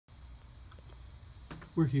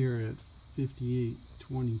We're here at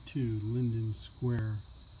 5822 Linden Square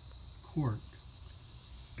Court.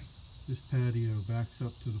 This patio backs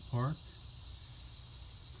up to the park.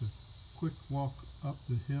 It's a quick walk up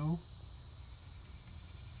the hill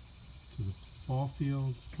to the ball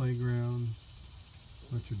fields, playground.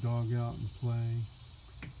 Let your dog out and play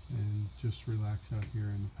and just relax out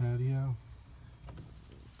here in the patio.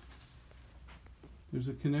 There's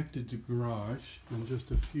a connected garage, and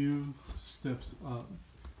just a few steps up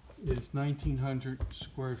is 1,900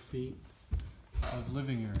 square feet of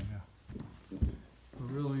living area. A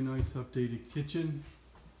really nice updated kitchen,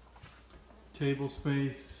 table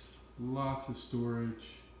space, lots of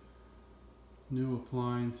storage, new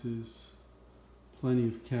appliances, plenty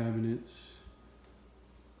of cabinets,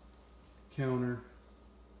 counter,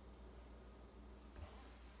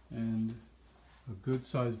 and a good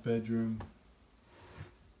sized bedroom.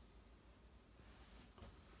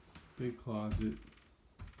 Big closet,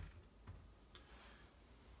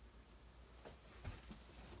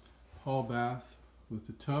 hall bath with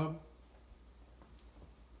a tub,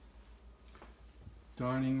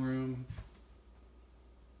 dining room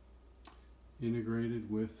integrated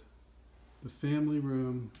with the family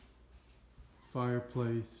room,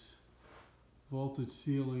 fireplace, vaulted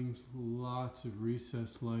ceilings, lots of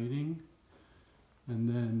recessed lighting, and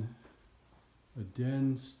then a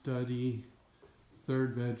den, study,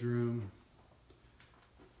 third bedroom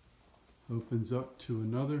opens up to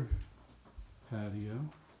another patio.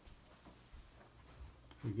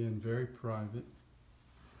 Again, very private.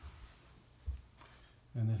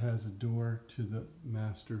 And it has a door to the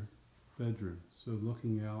master bedroom. So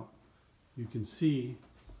looking out, you can see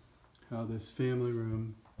how this family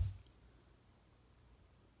room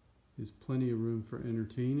is plenty of room for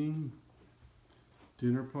entertaining,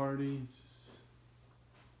 dinner parties,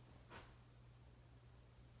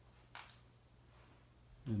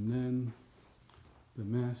 and then the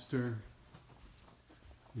master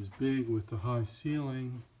is big with the high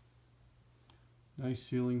ceiling, nice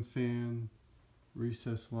ceiling fan,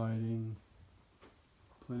 recessed lighting,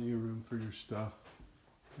 plenty of room for your stuff,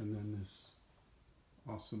 and then this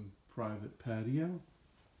awesome private patio.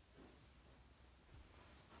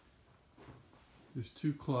 There's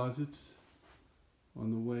two closets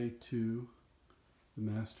on the way to the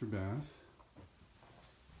master bath.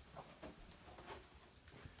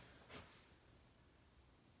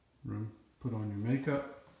 Room, put on your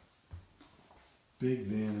makeup, big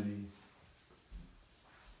vanity,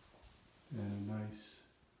 and a nice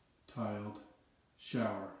tiled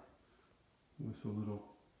shower with a little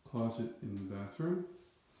closet in the bathroom.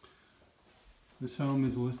 This home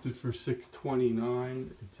is listed for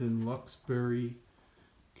 $629. It's in Luxbury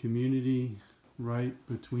community, right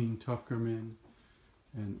between Tuckerman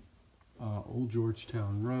and Old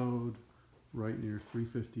Georgetown Road, right near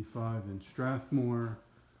 355 in Strathmore.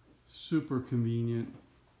 Super convenient.